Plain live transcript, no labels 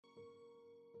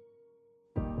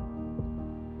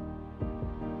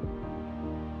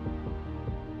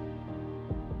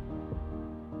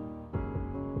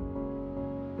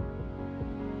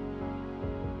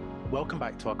Welcome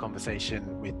back to our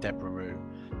conversation with Deborah Rue.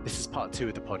 This is part 2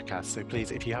 of the podcast, so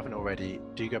please, if you haven't already,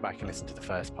 do go back and listen to the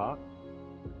first part.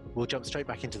 We'll jump straight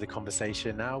back into the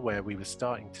conversation now, where we were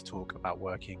starting to talk about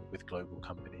working with global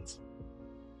companies.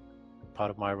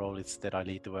 Part of my role is that I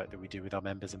lead the work that we do with our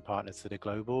members and partners that are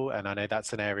global, and I know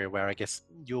that's an area where I guess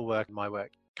your work and my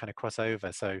work kind of cross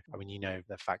over. So, I mean, you know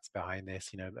the facts behind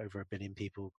this, over 1 billion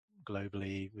people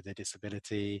globally with a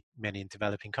disability, many in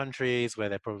developing countries where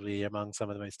they're probably among some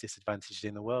of the most disadvantaged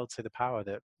in the world. So the power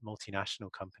that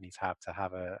multinational companies have to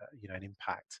have an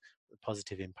impact, a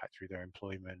positive impact through their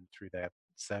employment, through their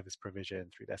service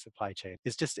provision, through their supply chain,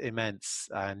 is just immense.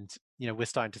 And we're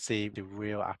starting to see the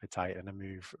real appetite and a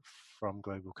move from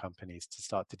global companies to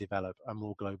start to develop a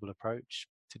more global approach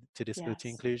to disability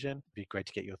inclusion. It'd be great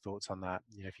to get your thoughts on that.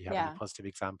 If you have any positive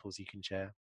examples you can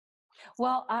share.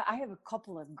 Well, I have a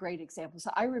couple of great examples.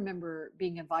 I remember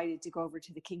being invited to go over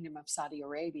to the Kingdom of Saudi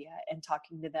Arabia and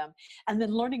talking to them, and then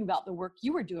learning about the work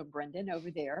you were doing, Brendan, over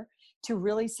there to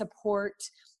really support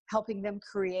helping them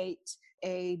create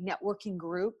a networking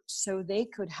group so they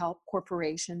could help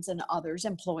corporations and others,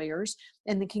 employers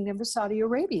in the Kingdom of Saudi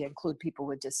Arabia include people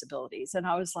with disabilities. And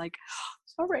I was like,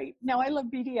 all right, now I love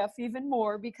BDF even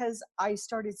more, because I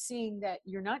started seeing that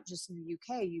you're not just in the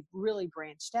UK, you've really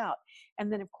branched out.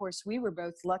 And then, of course, we were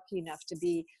both lucky enough to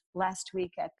be last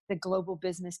week at the Global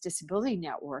Business Disability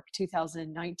Network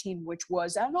 2019, which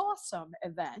was an awesome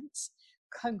event.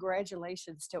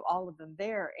 Congratulations to all of them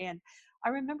there. And I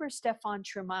remember Stefan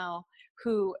Tremal,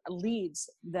 who leads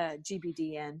the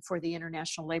GBDN for the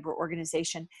International Labor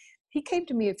Organization. He came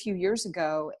to me a few years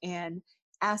ago and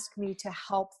asked me to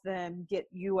help them get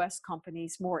U.S.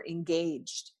 companies more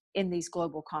engaged in these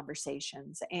global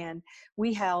conversations. And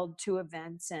we held 2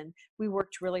 events and we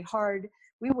worked really hard.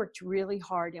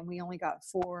 And we only got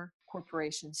 4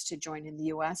 corporations to join in the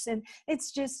U.S. And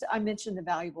it's just, I mentioned the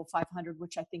Valuable 500,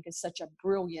 which I think is such a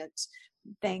brilliant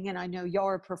thing. And I know y'all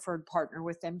are a preferred partner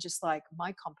with them, just like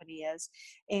my company is.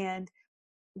 And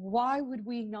why would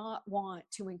we not want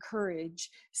to encourage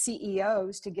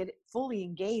CEOs to get fully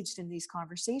engaged in these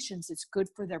conversations? It's good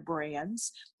for their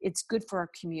brands. It's good for our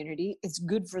community. It's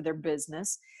good for their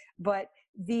business. But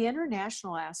the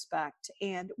international aspect,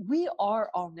 and we are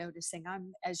all noticing,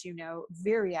 I'm, as you know,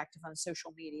 very active on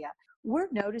social media. We're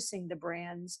noticing the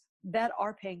brands that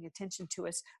are paying attention to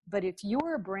us. But if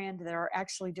you're a brand that are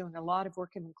actually doing a lot of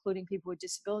work, including people with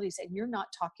disabilities, and you're not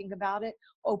talking about it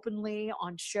openly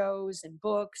on shows and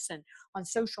books and on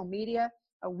social media,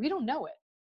 we don't know it.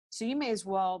 So you may as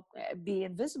well be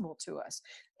invisible to us,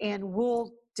 and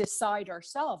we'll decide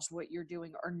ourselves what you're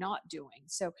doing or not doing.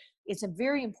 So it's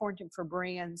very important for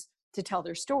brands to tell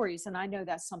their stories. And I know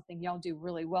that's something y'all do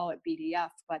really well at BDF,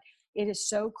 but it is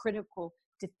so critical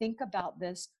to think about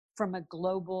this from a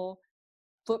global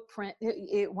footprint.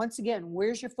 Once again,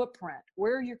 where's your footprint?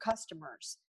 Where are your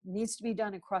customers? It needs to be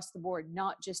done across the board,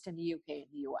 not just in the UK and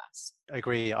the US. I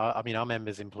agree. I mean, our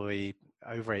members employ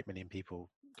over 8 million people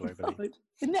globally.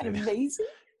 Isn't that amazing?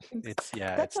 It's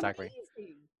That's staggering.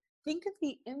 amazing. Think of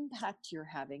the impact you're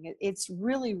having. It's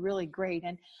really, really great.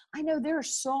 And I know there are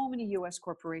so many US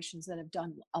corporations that have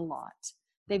done a lot.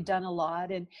 They've done a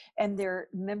lot, and they're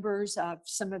members of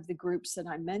some of the groups that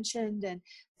I mentioned. And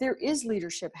there is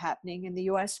leadership happening in the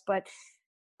US, but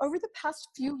over the past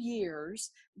few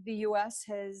years, the US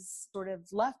has sort of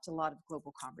left a lot of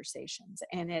global conversations.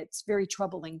 And it's very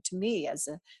troubling to me as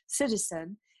a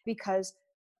citizen, because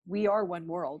we are one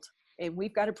world and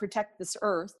we've got to protect this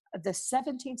earth. The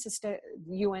 17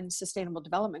 UN Sustainable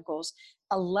Development Goals,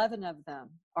 11 of them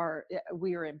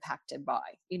we are impacted by.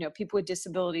 People with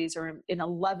disabilities are in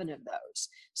 11 of those.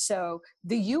 So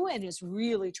the UN is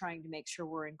really trying to make sure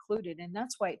we're included. And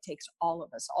that's why it takes all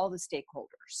of us, all the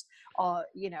stakeholders,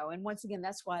 and once again,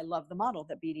 that's why I love the model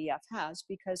that BDF has,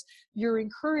 because you're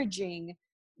encouraging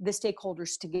the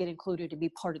stakeholders to get included and be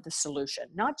part of the solution,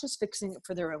 not just fixing it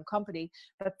for their own company,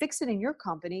 but fix it in your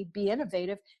company, be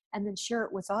innovative, and then share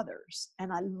it with others.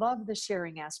 And I love the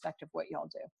sharing aspect of what y'all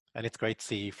do. And it's great to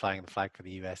see you flying the flag for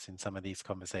the US in some of these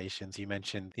conversations. You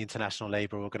mentioned the International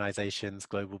Labour Organization's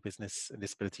Global Business and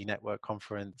Disability Network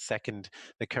Conference. Second,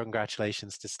 the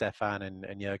congratulations to Stefan and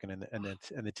Jürgen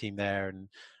and the team there, and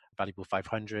Valuable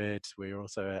 500. We're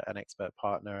also an expert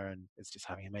partner, and it's just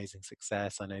having amazing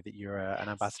success. I know that you're an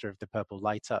ambassador of the Purple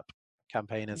Light Up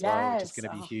campaign as well, which is going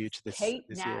to be huge this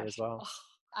year as well.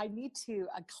 I need to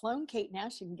clone Kate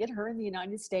Nash and get her in the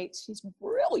United States. She's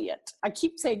brilliant. I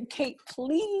keep saying, Kate,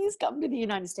 please come to the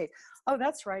United States. Oh,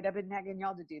 that's right. I've been nagging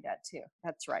y'all to do that too.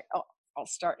 That's right. Oh, I'll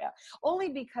start now. Only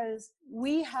because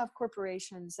we have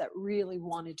corporations that really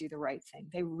want to do the right thing.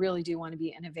 They really do want to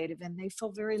be innovative, and they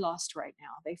feel very lost right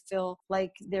now. They feel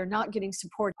like they're not getting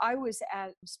support. I was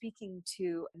speaking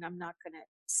to, and I'm not going to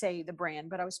say the brand,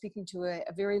 but I was speaking to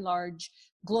a very large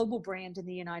global brand in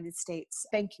the United States,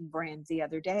 banking brand, the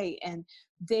other day, and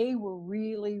they were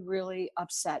really, really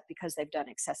upset because they've done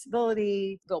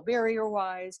accessibility, built barrier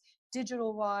wise,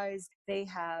 digital wise.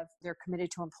 They're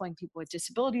committed to employing people with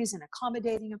disabilities and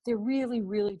accommodating them. They're really,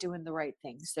 really doing the right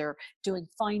things. They're doing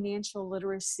financial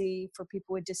literacy for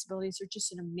people with disabilities. They're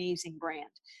just an amazing brand.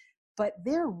 But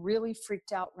they're really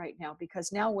freaked out right now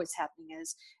because now what's happening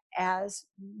is, as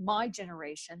my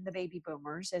generation, the baby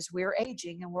boomers, as we're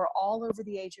aging, and we're all over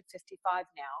the age of 55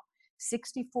 now,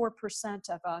 64%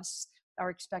 of us are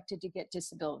expected to get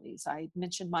disabilities. I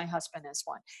mentioned my husband as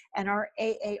one. And our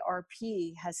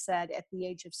AARP has said at the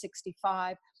age of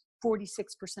 65,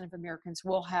 46% of Americans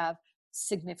will have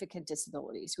significant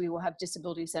disabilities. We will have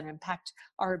disabilities that impact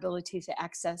our ability to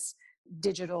access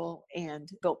digital and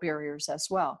built barriers as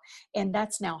well. And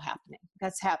that's now happening.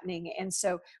 That's happening. And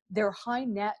so their high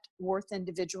net worth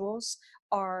individuals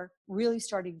are really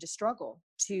starting to struggle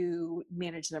to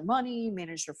manage their money,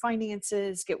 manage their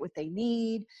finances, get what they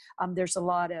need. There's a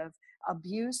lot of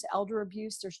abuse, elder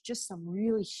abuse. There's just some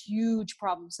really huge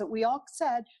problems that we all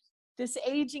said, this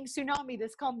aging tsunami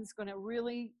that's come is going to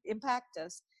really impact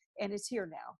us. And it's here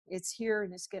now. It's here,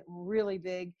 and it's getting really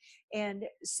big. And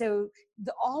so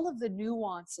all of the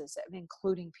nuances of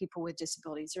including people with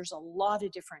disabilities, there's a lot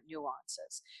of different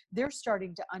nuances. They're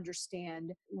starting to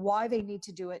understand why they need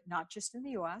to do it, not just in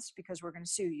the US, because we're going to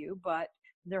sue you, but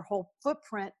their whole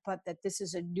footprint, but that this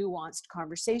is a nuanced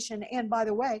conversation. And by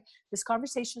the way, this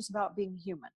conversation is about being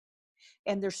human.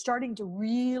 And they're starting to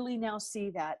really now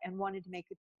see that and wanted to make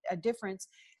a difference.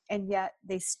 And yet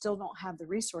they still don't have the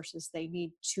resources they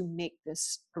need to make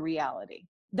this a reality.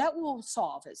 That will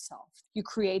solve itself. You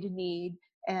create a need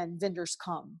and vendors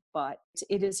come, but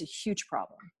it is a huge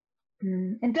problem.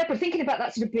 And Deborah, thinking about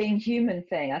that sort of being human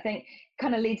thing, I think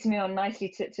kind of leads me on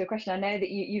nicely to a question. I know that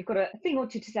you've got a thing or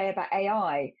two to say about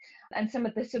AI and some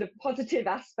of the sort of positive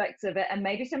aspects of it, and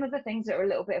maybe some of the things that are a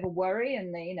little bit of a worry,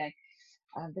 and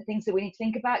the things that we need to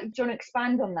think about. Do you want to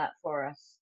expand on that for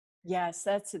us? Yes,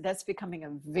 that's becoming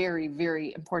a very,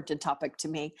 very important topic to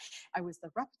me. I was the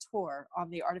rapporteur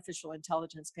on the artificial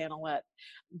intelligence panel at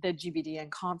the GBDN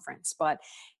conference, but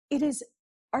it is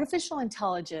artificial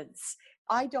intelligence.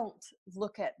 I don't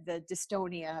look at the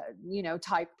dystonia,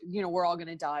 type, we're all going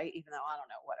to die, even though I don't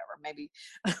know,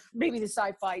 whatever, maybe the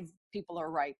sci-fi people are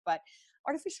right, but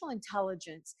artificial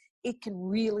intelligence, it can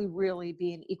really, really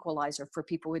be an equalizer for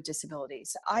people with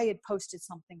disabilities. I had posted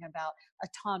something about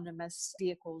autonomous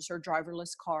vehicles or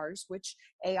driverless cars, which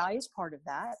AI is part of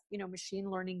that, machine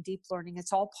learning, deep learning,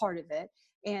 it's all part of it.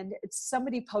 And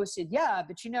somebody posted, yeah,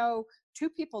 but 2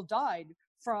 people died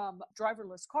from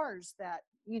driverless cars that,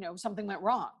 something went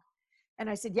wrong. And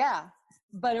I said, yeah,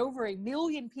 but over 1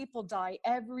 million people die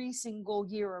every single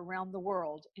year around the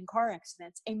world in car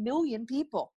accidents, 1 million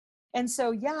people. And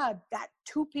so, yeah, that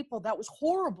 2 people, that was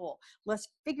horrible. Let's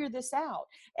figure this out.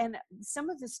 And some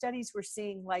of the studies we're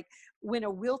seeing, like when a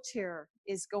wheelchair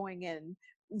is going in,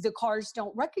 the cars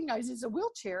don't recognize it's a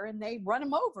wheelchair and they run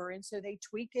them over. And so they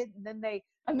tweak it and then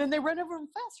they run over them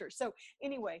faster. So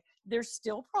anyway, there's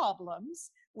still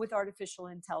problems with artificial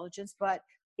intelligence, but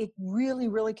it really,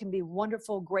 really can be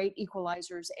wonderful, great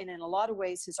equalizers. And in a lot of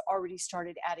ways has already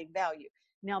started adding value.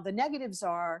 Now, the negatives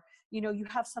are, you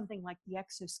have something like the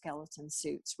exoskeleton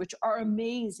suits, which are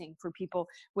amazing for people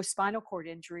with spinal cord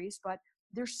injuries, but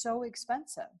they're so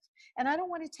expensive. And I don't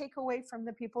want to take away from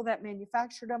the people that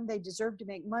manufactured them. They deserve to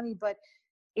make money, but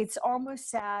it's almost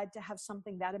sad to have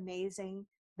something that amazing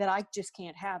that I just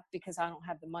can't have because I don't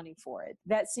have the money for it.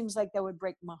 That seems like that would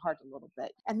break my heart a little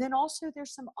bit. And then also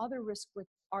there's some other risk with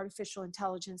artificial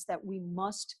intelligence that we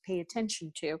must pay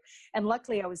attention to. And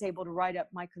luckily I was able to write up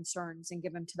my concerns and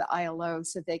give them to the ILO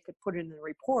so they could put it in the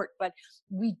report. But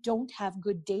we don't have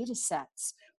good data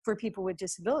sets for people with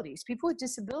disabilities. People with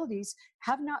disabilities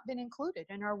have not been included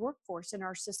in our workforce, in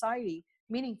our society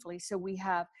meaningfully. So we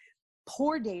have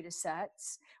poor data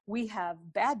sets, we have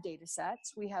bad data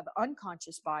sets, we have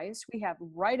unconscious bias, we have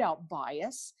write-out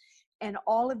bias, and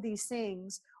all of these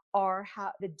things are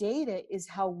how the data is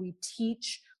how we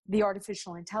teach the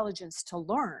artificial intelligence to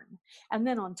learn. And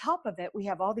then on top of it, we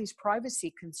have all these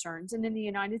privacy concerns. And in the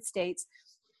United States,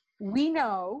 we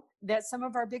know that some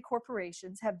of our big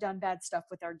corporations have done bad stuff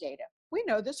with our data. We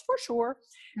know this for sure.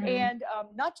 Mm. And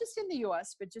not just in the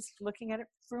US, but just looking at it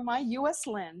through my US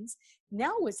lens,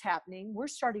 now what's happening, we're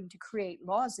starting to create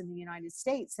laws in the United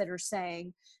States that are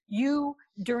saying you,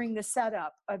 during the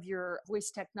setup of your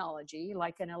voice technology,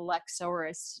 like an Alexa or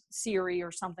a Siri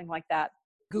or something like that,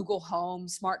 Google Home,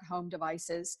 smart home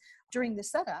devices, during the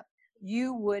setup,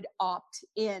 you would opt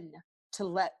in to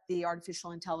let the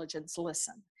artificial intelligence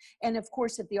listen. And of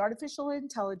course, if the artificial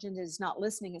intelligence is not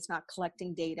listening, it's not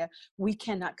collecting data, we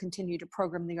cannot continue to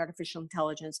program the artificial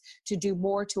intelligence to do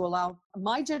more to allow,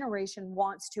 my generation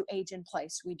wants to age in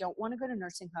place. We don't want to go to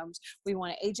nursing homes. We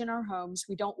want to age in our homes.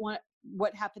 We don't want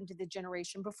what happened to the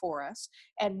generation before us.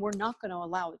 And we're not going to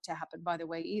allow it to happen, by the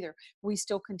way, either. We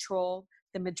still control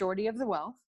the majority of the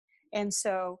wealth. And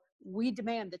so we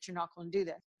demand that you're not going to do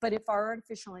that. But if our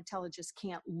artificial intelligence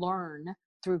can't learn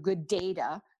through good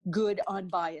data, good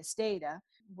unbiased data,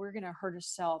 we're going to hurt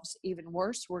ourselves even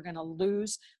worse. We're going to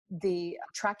lose the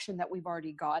traction that we've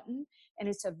already gotten. And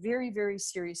it's a very, very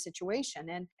serious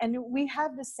situation. And we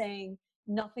have the saying,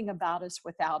 nothing about us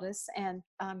without us. And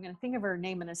I'm going to think of her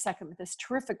name in a second, but this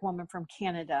terrific woman from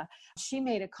Canada, she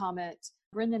made a comment.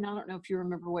 Brendan, I don't know if you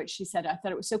remember what she said. I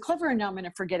thought it was so clever, and now I'm going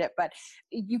to forget it. But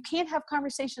you can't have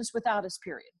conversations without us,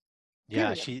 period.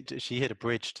 Yeah, she hit a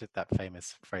bridge to that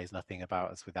famous phrase, nothing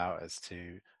about us without us,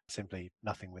 to simply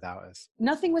nothing without us.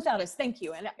 Nothing without us. Thank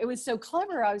you. And it was so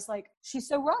clever. I was like, she's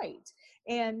so right.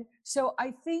 And so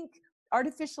I think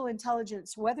artificial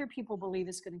intelligence, whether people believe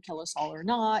it's going to kill us all or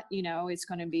not, it's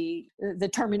going to be the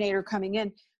Terminator coming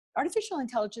in. Artificial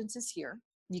intelligence is here.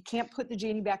 You can't put the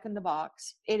genie back in the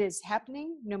box. It is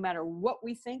happening no matter what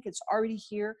we think. It's already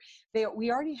here. We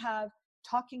already have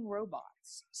talking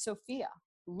robots. Sophia,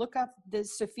 look up the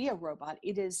Sophia robot.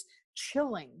 It is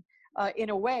chilling in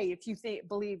a way, if you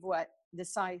believe what the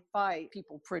sci-fi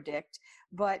people predict,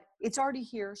 but it's already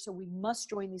here. So we must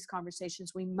join these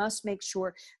conversations. We must make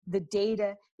sure the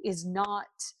data is not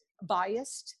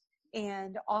biased.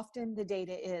 And often the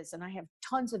data is, and I have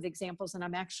tons of examples, and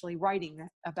I'm actually writing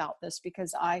about this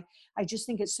because I just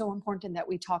think it's so important that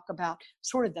we talk about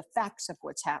sort of the facts of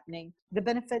what's happening, the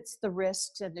benefits, the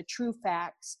risks, and the true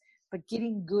facts, but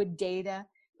getting good data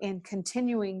and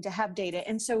continuing to have data.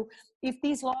 And so if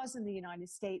these laws in the United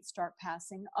States start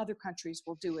passing, other countries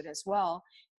will do it as well.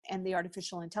 And the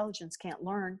artificial intelligence can't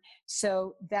learn.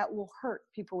 So that will hurt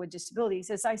people with disabilities.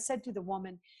 As I said to the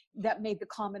woman that made the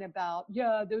comment about,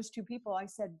 yeah, those two people, I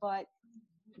said, but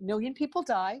 1 million people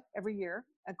die every year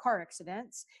in car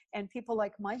accidents. And people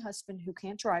like my husband who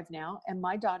can't drive now, and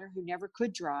my daughter who never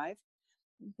could drive,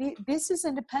 this is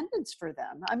independence for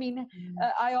them. I mean,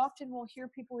 I often will hear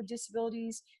people with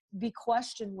disabilities be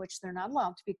questioned, which they're not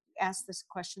allowed to be asked this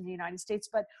question in the United States,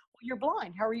 but well, you're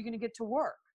blind. How are you going to get to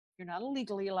work? You're not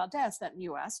legally allowed to ask that in the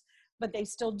US, but they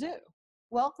still do.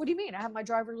 Well, what do you mean? I have my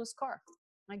driverless car.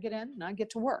 I get in and I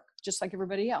get to work just like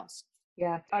everybody else.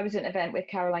 Yeah, I was at an event with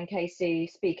Caroline Casey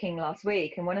speaking last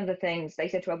week. And one of the things they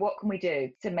said to her, what can we do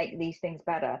to make these things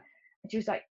better? And she was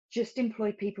like, just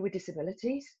employ people with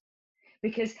disabilities,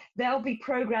 because they'll be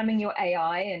programming your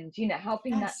AI and,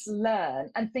 helping that to learn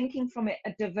and thinking from it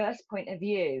a diverse point of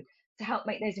view to help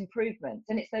make those improvements.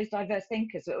 And it's those diverse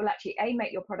thinkers that will actually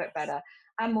make your product better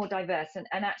and more diverse and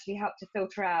actually help to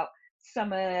filter out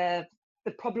some of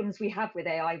the problems we have with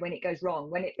AI when it goes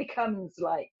wrong, when it becomes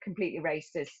like completely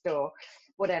racist or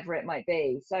whatever it might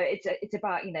be. So it's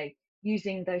about,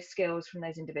 using those skills from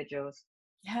those individuals.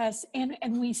 Yes. And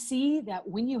we see that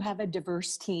when you have a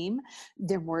diverse team,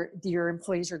 your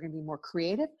employees are going to be more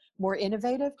creative, more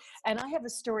innovative. And I have a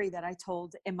story that I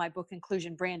told in my book,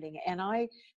 Inclusion Branding. And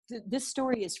this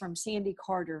story is from Sandy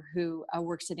Carter, who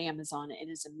works at Amazon and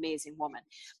is an amazing woman.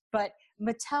 But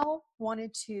Mattel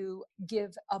wanted to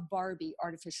give a Barbie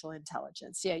artificial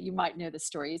intelligence. Yeah, you might know the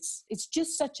story. It's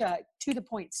just such a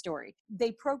to-the-point story.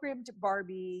 They programmed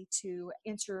Barbie to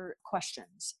answer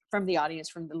questions from the audience,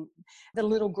 from the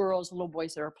little girls, little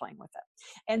boys that are playing with it.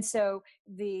 And so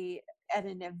at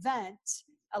an event,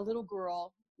 a little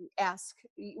girl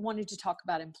wanted to talk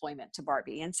about employment to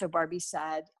Barbie. And so Barbie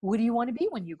said, what do you want to be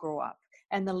when you grow up?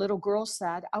 And the little girl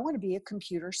said, I want to be a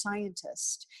computer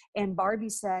scientist. And Barbie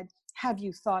said, have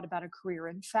you thought about a career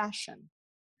in fashion?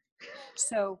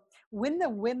 So when the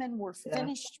women were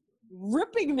finished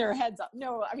ripping their heads up,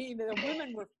 the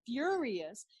women were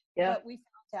furious, but we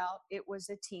found out it was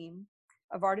a team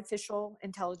of artificial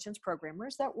intelligence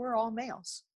programmers that were all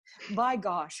males. By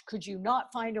gosh, could you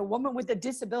not find a woman with a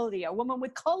disability, a woman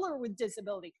with color with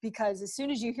disability? Because as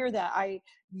soon as you hear that, I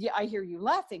hear you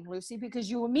laughing, Lucy, because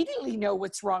you immediately know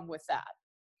what's wrong with that.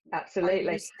 Are you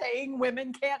Absolutely. saying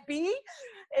women can't be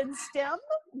in STEM?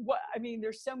 What, I mean,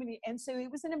 there's so many. And so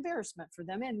it was an embarrassment for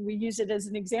them. And we use it as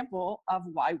an example of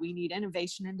why we need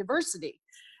innovation and diversity.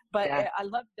 But Yeah. I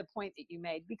love the point that you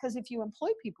made, because if you employ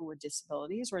people with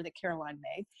disabilities, or that Caroline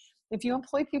made, if you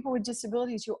employ people with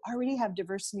disabilities, you already have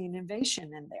diversity and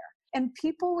innovation in there. And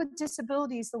people with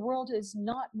disabilities, the world is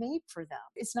not made for them.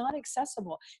 It's not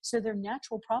accessible. So they're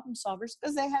natural problem solvers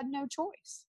because they had no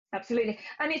choice. Absolutely.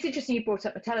 And it's interesting you brought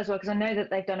up Mattel as well, because I know that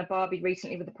they've done a Barbie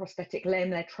recently with a prosthetic limb.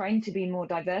 They're trying to be more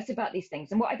diverse about these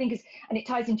things. And what I think is, and it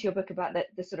ties into your book about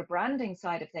the sort of branding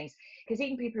side of things, because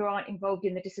even people who aren't involved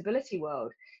in the disability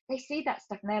world, they see that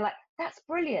stuff and they're like, that's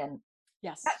brilliant.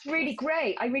 Yes. That's really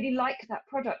great. I really like that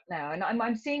product now. And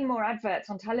I'm seeing more adverts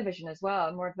on television as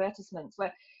well, more advertisements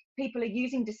where people are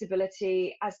using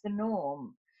disability as the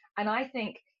norm. And I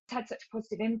think it's had such a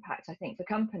positive impact, I think, for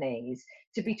companies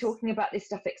to be talking about this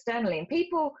stuff externally. And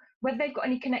people, whether they've got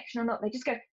any connection or not, they just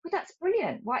go, well, that's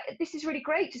brilliant. Why, this is really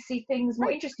great to see things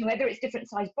more interesting, whether it's different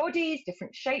size bodies,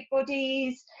 different shape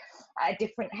bodies,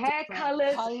 different hair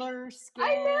colors. Color, skin.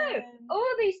 I know,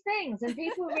 all these things. And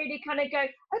people really kind of go,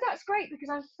 oh, that's great, because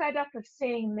I'm fed up of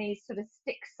seeing these sort of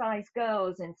stick-sized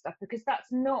girls and stuff, because that's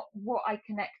not what I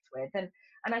connect with.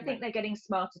 And I think they're getting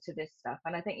smarter to this stuff.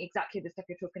 And I think exactly the stuff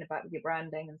you're talking about with your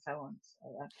branding and so on.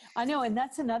 So, I know. And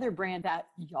that's another brand that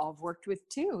y'all have worked with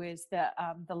too, is the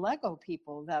Lego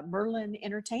people, the Merlin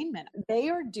Entertainment. They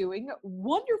are doing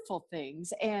wonderful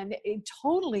things and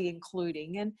totally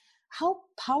including, and how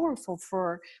powerful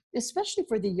for, especially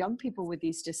for the young people with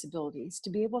these disabilities, to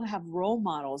be able to have role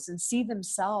models and see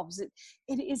themselves.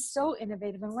 It is so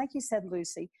innovative. And like you said,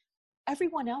 Lucy,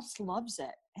 everyone else loves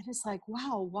it. And it's like,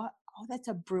 wow, what? Oh, that's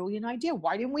a brilliant idea.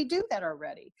 Why didn't we do that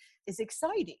already? It's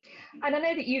exciting. And I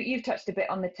know that you've touched a bit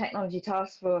on the technology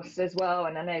task force as well.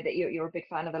 And I know that you're a big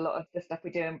fan of a lot of the stuff we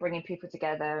do and bringing people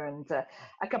together. And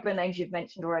a couple of names you've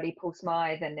mentioned already, Paul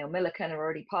Smythe and Neil Milliken, are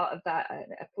already part of that.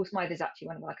 Paul Smythe is actually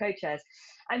one of our co-chairs.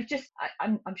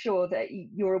 I'm sure that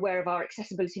you're aware of our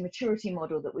accessibility maturity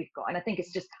model that we've got. And I think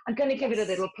it's just, I'm going to give it a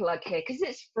little plug here because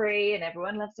it's free and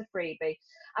everyone loves a freebie.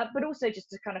 But also just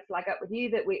to kind of flag up with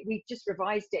you that we've just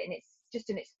revised it and it's just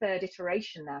in its third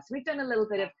iteration now. So we've done a little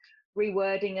bit of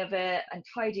rewording of it and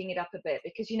tidying it up a bit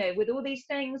because, you know, with all these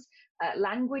things,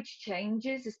 language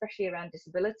changes, especially around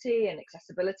disability and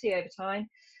accessibility over time.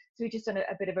 So we've just done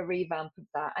a bit of a revamp of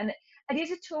that. And it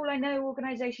is a tool I know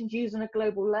organizations use on a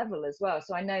global level as well.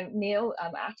 So I know Neil,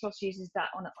 Atos uses that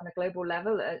on a global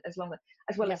level as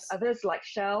well as others like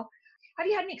Shell. Have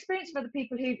you had any experience with other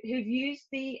people who've used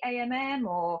the AMM,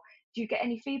 or do you get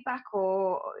any feedback,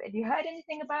 or have you heard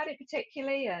anything about it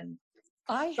particularly? And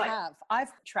I've been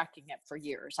tracking it for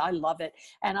years. I love it.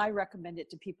 And I recommend it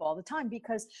to people all the time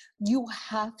because you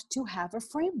have to have a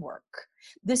framework.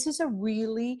 This is a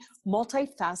really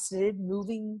multifaceted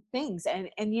moving things. And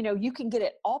you know, you can get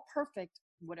it all perfect,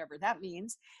 whatever that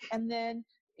means. And then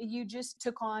you just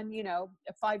took on, you know,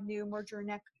 5 new merger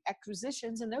and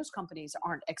acquisitions, and those companies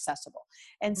aren't accessible.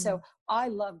 And so I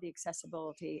love the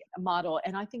accessibility model.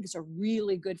 And I think it's a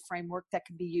really good framework that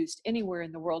can be used anywhere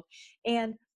in the world.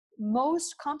 And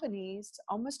most companies,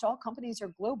 almost all companies,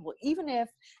 are global. Even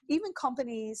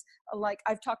companies like,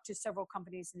 I've talked to several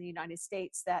companies in the United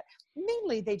States that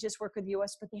mainly they just work in the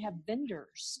US, but they have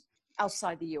vendors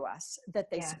outside the US that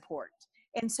they support.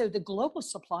 And so the global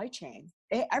supply chain,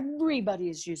 everybody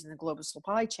is using the global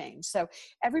supply chain. So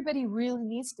everybody really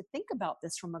needs to think about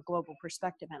this from a global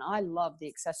perspective. And I love the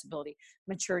accessibility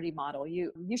maturity model.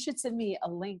 You should send me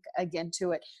a link again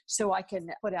to it so I can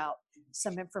put out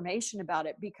some information about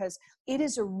it, because it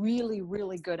is a really,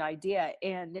 really good idea.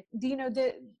 And, you know,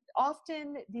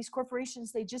 often these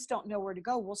corporations, they just don't know where to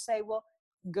go. We'll say, well,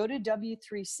 go to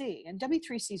W3C. And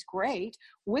W3C is great,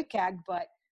 WCAG, but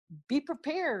be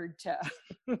prepared to.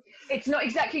 It's not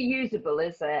exactly usable,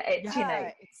 is it? It's, you know,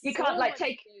 you can't like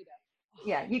take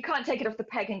data. You can't take it off the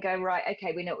peg and go, right,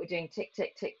 okay, we know what we're doing, tick,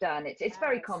 tick, tick, done. It's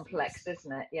very complex,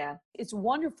 isn't it? Yeah. It's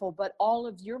wonderful, but all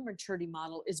of your maturity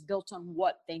model is built on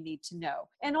what they need to know.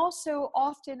 And also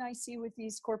often I see with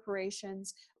these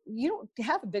corporations, you don't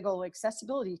have a big old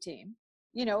accessibility team,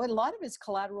 you know, and a lot of it's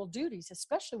collateral duties,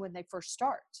 especially when they first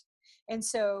start. And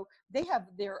so they have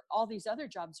all these other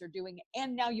jobs they're doing.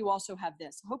 And now you also have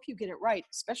this. I hope you get it right,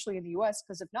 especially in the US,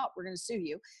 because if not, we're going to sue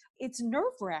you. It's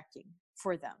nerve-wracking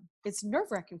for them. It's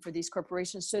nerve-wracking for these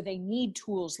corporations. So they need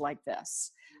tools like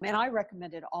this. And I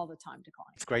recommend it all the time to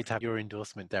clients. It's great to have your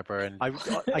endorsement, Deborah. And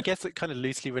I guess it kind of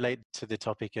loosely relates to the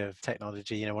topic of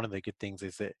technology. You know, one of the good things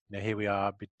is that, you know, here we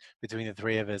are between the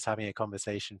three of us having a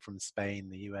conversation from Spain,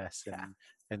 the US,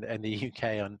 and the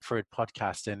UK for a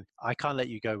podcast. And I can't let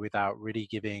you go without really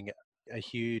giving a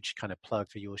huge kind of plug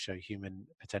for your show, Human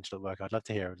Potential at Work. I'd love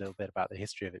to hear a little bit about the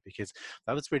history of it, because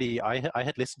that was really, I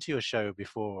had listened to your show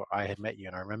before I had met you,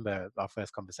 and I remember our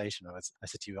first conversation. I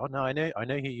said to you, "Oh no, I know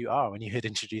who you are," when you had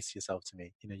introduced yourself to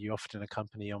me. You often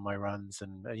accompany on my runs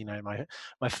and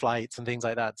my flights and things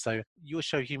like that. So your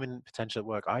show, Human Potential at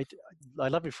Work, I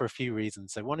love it for a few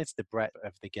reasons. So one is the breadth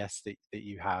of the guests that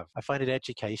you have. I find it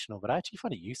educational, but I actually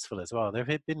find it useful as well. There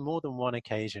have been more than one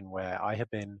occasion where I have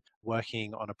been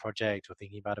working on a project or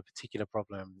thinking about a particular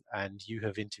problem, and you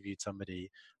have interviewed somebody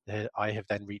that I have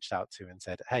then reached out to and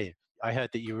said, "Hey, I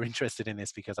heard that you were interested in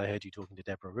this because I heard you talking to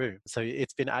Deborah Rue." So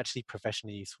it's been actually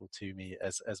professionally useful to me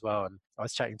as well. And I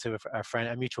was chatting to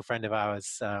a mutual friend of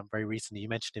ours very recently. You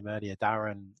mentioned him earlier,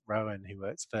 Darren Rowan, who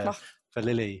works for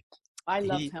Lilly. I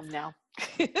love him now.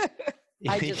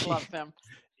 I just love him.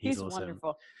 He's awesome.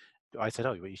 Wonderful. I said,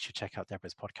 "Oh, well, you should check out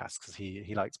Deborah's podcast," because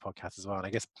he likes podcasts as well. And I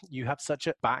guess you have such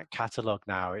a back catalog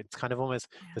now. It's kind of almost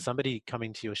for somebody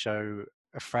coming to your show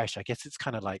afresh, I guess it's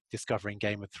kind of like discovering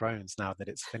Game of Thrones now that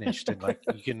it's finished, and like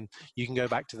you can go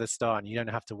back to the start and you don't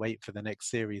have to wait for the next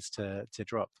series to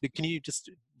drop. Can you just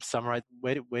summarize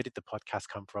where did the podcast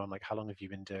come from? Like, how long have you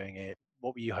been doing it?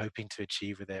 What were you hoping to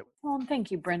achieve with it? Well, thank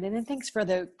you, Brendan, and thanks for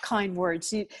the kind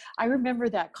words. I remember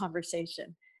that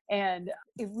conversation, and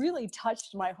it really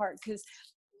touched my heart, because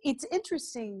it's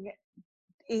interesting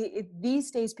these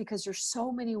days, because there's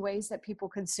so many ways that people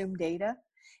consume data.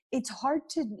 It's hard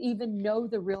to even know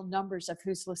the real numbers of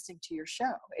who's listening to your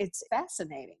show. It's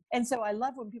fascinating. And so I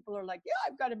love when people are like, "Yeah,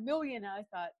 I've got 1 million." I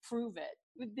thought, prove it.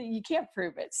 You can't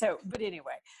prove it. So, but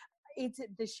anyway,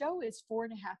 the show is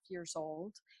 4.5 years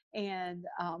old, and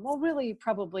well, really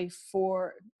probably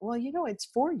it's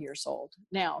 4 years old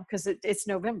now, because it's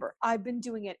November. I've been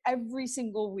doing it every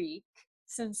single week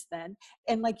since then.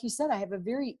 And like you said, I have a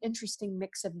very interesting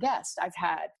mix of guests. I've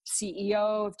had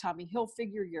CEO of Tommy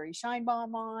Hilfiger, Yuri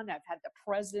Scheinbaum, on. I've had the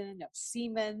president of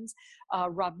Siemens,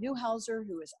 Rob Newhouser,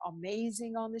 who is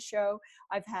amazing, on the show.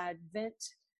 I've had Vint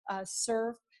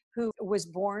Cerf, who was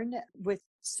born with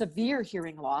severe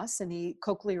hearing loss, and he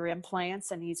cochlear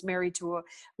implants, and he's married to a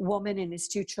woman, and his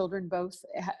 2 children both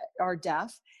are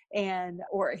deaf,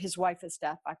 or his wife is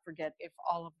deaf. I forget if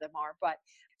all of them are, but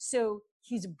so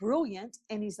he's brilliant,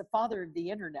 and he's the father of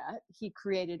the internet. He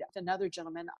created another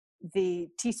gentleman, the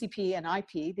TCP and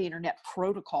IP, the internet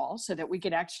protocol, so that we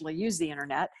could actually use the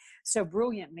internet. So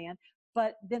brilliant man.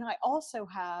 But then I also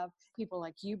have people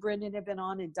like you, Brendan, have been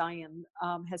on, and Diane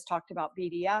has talked about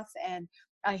BDF, and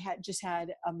I had just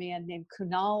had a man named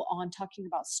Kunal on talking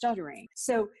about stuttering.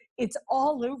 So it's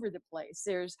all over the place.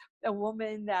 There's a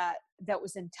woman that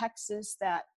was in Texas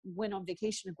that went on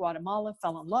vacation to Guatemala,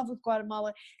 fell in love with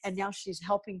Guatemala, and now she's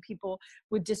helping people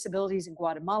with disabilities in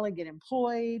Guatemala get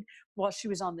employed. While she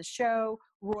was on the show,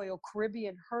 Royal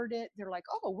Caribbean heard it. They're like,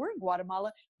 "Oh, we're in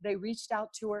Guatemala." They reached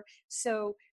out to her.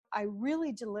 So I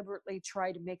really deliberately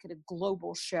try to make it a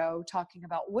global show, talking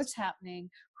about what's happening,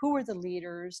 who are the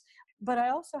leaders, but I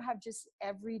also have just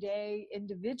everyday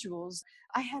individuals.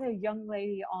 I had a young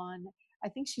lady on, I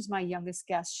think she's my youngest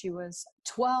guest. She was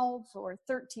 12 or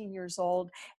 13 years old,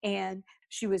 and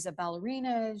she was a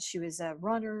ballerina, she was a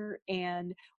runner,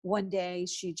 and one day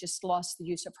she just lost the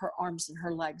use of her arms and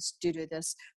her legs due to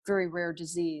this very rare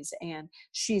disease. And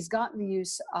she's gotten the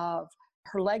use of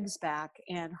her legs back,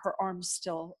 and her arms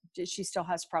she still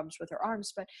has problems with her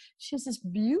arms, but she has this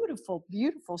beautiful,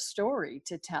 beautiful story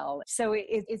to tell. So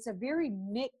it's a very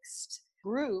mixed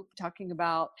group talking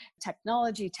about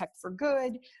technology, tech for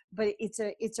good, but it's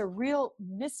a real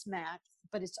mismatch,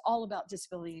 but it's all about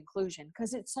disability inclusion,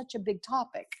 because it's such a big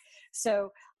topic.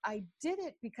 So I did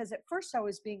it because at first I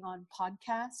was being on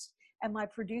podcasts, and my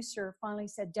producer finally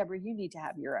said, "Deborah, you need to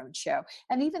have your own show."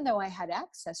 And even though I had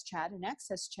Access Chat, and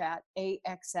Access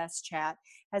Chat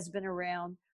has been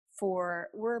around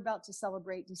we're about to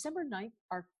celebrate December 9th,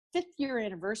 our 5th year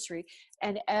anniversary.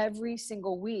 And every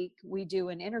single week we do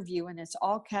an interview, and it's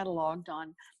all cataloged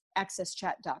on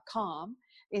accesschat.com.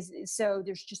 So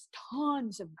there's just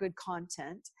tons of good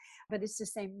content, but it's the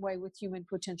same way with Human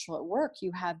Potential at Work.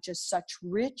 You have just such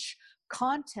rich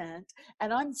content,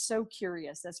 and I'm so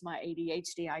curious. That's my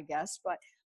ADHD, I guess, but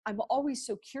I'm always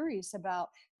so curious about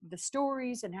the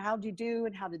stories, and how did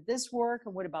this work,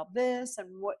 and what about this, and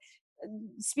what.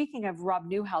 Speaking of Rob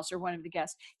Newhouser, one of the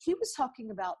guests, he was talking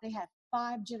about they had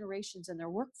 5 generations in their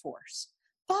workforce.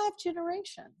 5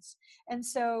 generations. And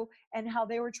how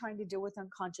they were trying to deal with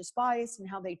unconscious bias, and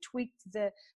how they tweaked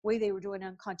the way they were doing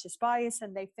unconscious bias.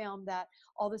 And they found that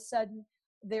all of a sudden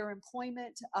their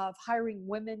employment of hiring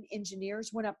women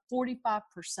engineers went up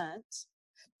 45%.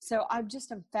 So I'm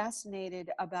fascinated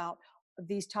about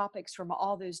these topics from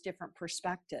all those different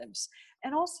perspectives.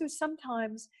 And also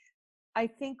sometimes I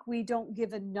think we don't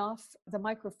give enough the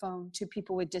microphone to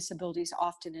people with disabilities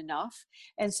often enough.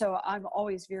 And so I'm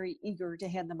always very eager to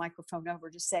hand the microphone over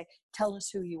to say, tell us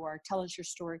who you are, tell us your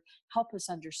story, help us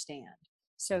understand.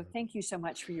 So thank you so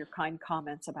much for your kind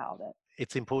comments about it.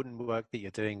 It's important work that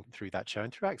you're doing through that show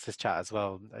and through Access Chat as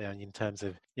well, in terms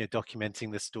of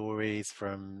documenting the stories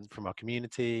from our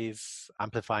communities,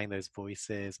 amplifying those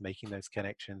voices, making those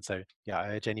connections. So yeah, I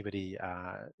urge anybody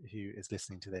who is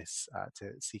listening to this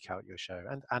to seek out your show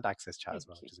and Access Chat as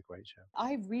well, which is a great show.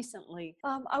 I've recently,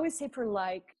 I would say for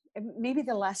like maybe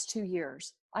the last 2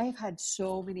 years, I have had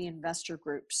so many investor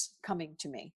groups coming to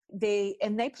me. They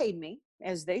paid me,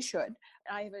 as they should.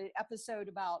 I have an episode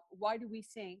about why do we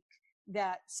think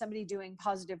that somebody doing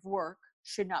positive work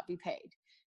should not be paid.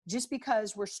 Just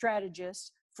because we're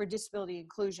strategists for disability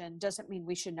inclusion doesn't mean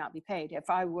we should not be paid. If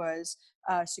I was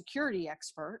a security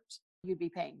expert, you'd be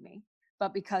paying me.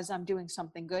 But because I'm doing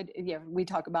something good, yeah, we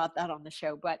talk about that on the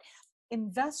show. But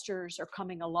investors are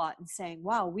coming a lot and saying,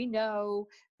 wow, we know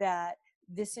that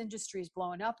this industry is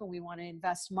blowing up and we want to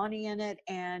invest money in it.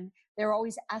 And they're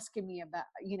always asking me about,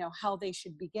 how they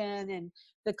should begin and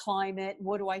the climate.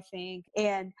 What do I think?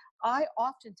 And I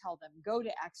often tell them, go to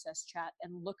Access Chat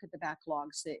and look at the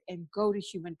backlogs and go to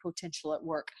Human Potential at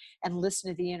Work and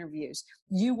listen to the interviews.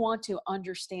 You want to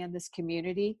understand this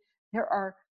community. There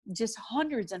are just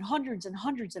hundreds and hundreds and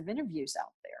hundreds of interviews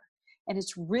out there. And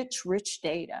it's rich, rich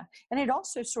data. And it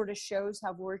also sort of shows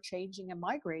how we're changing and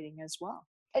migrating as well.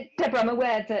 Deborah, I'm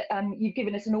aware that you've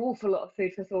given us an awful lot of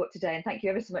food for thought today, and thank you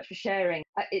ever so much for sharing.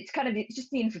 It's just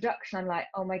the introduction. I'm like,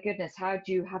 oh my goodness, how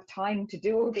do you have time to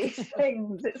do all these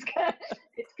things? It's kind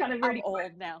of really I'm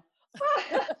old now.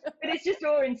 But it's just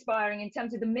awe-inspiring in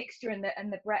terms of the mixture and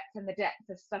the breadth and the depth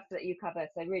of stuff that you cover.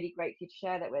 So really great for you to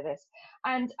share that with us.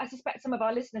 And I suspect some of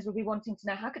our listeners will be wanting to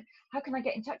know, how can I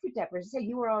get in touch with Deborah? As I say,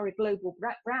 you are a global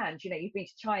brand. You've been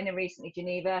to China recently,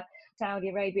 Geneva, Saudi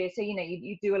Arabia. So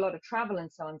you do a lot of travel and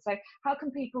so on. So how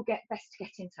can people best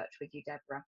get in touch with you,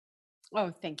 Deborah?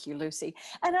 Oh, thank you, Lucy.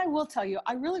 And I will tell you,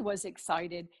 I really was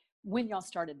excited when y'all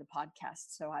started the podcast.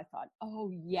 So I thought, oh,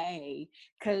 yay,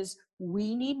 because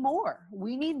we need more.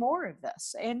 We need more of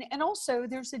this. And also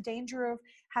there's a danger of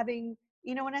having,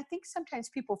 and I think sometimes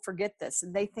people forget this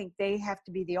and they think they have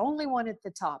to be the only one at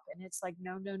the top. And it's like,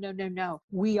 no.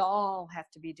 We all have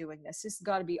to be doing this. This has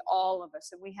got to be all of us.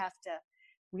 And we have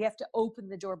to open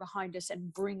the door behind us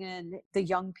and bring in the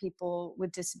young people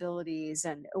with disabilities.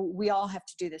 And we all have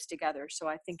to do this together. So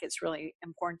I think it's really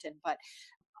important. But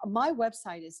my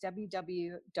website is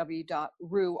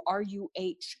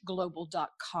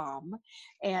www.ruhglobal.com.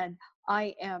 And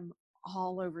I am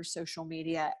all over social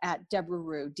media at Deborah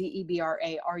Ruh,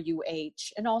 DeBraRuh,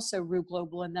 and also Ruh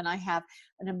Global. And then I have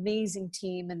an amazing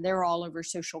team and they're all over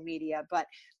social media. But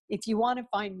if you want to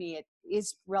find me, it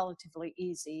is relatively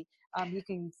easy. You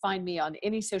can find me on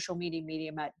any social media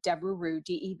medium at Deborah Ruh,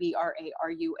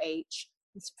 DeBraRuh.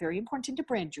 It's very important to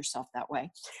brand yourself that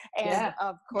way. And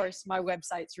of course, my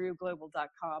website's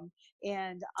ruhglobal.com.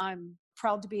 And I'm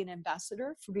proud to be an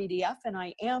ambassador for BDF. And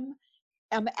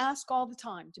I'm asked all the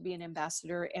time to be an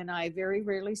ambassador. And I very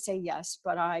rarely say yes,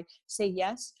 but I say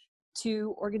yes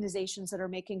to organizations that are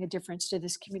making a difference to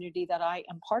this community that I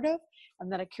am part of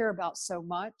and that I care about so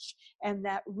much and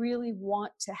that really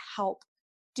want to help.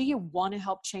 Do you want to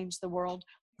help change the world?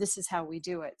 This is how we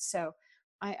do it. So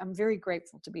I'm very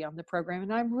grateful to be on the program,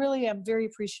 and I'm very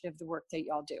appreciative of the work that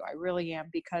y'all do. I really am,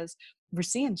 because we're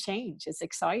seeing change. It's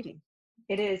exciting.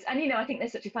 It is. And, I think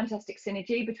there's such a fantastic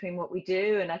synergy between what we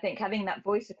do. And I think having that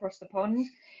voice across the pond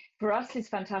for us is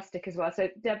fantastic as well. So,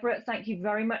 Deborah, thank you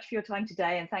very much for your time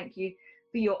today. And thank you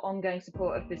for your ongoing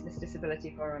support of Business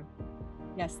Disability Forum.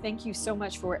 Yes, thank you so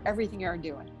much for everything you're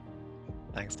doing.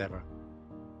 Thanks, Deborah.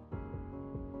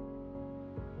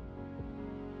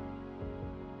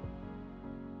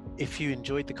 If you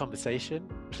enjoyed the conversation,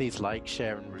 please like,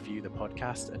 share and review the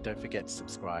podcast, and don't forget to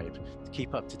subscribe. To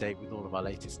keep up to date with all of our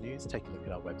latest news, take a look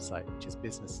at our website, which is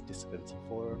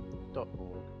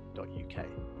businessdisabilityforum.org.uk.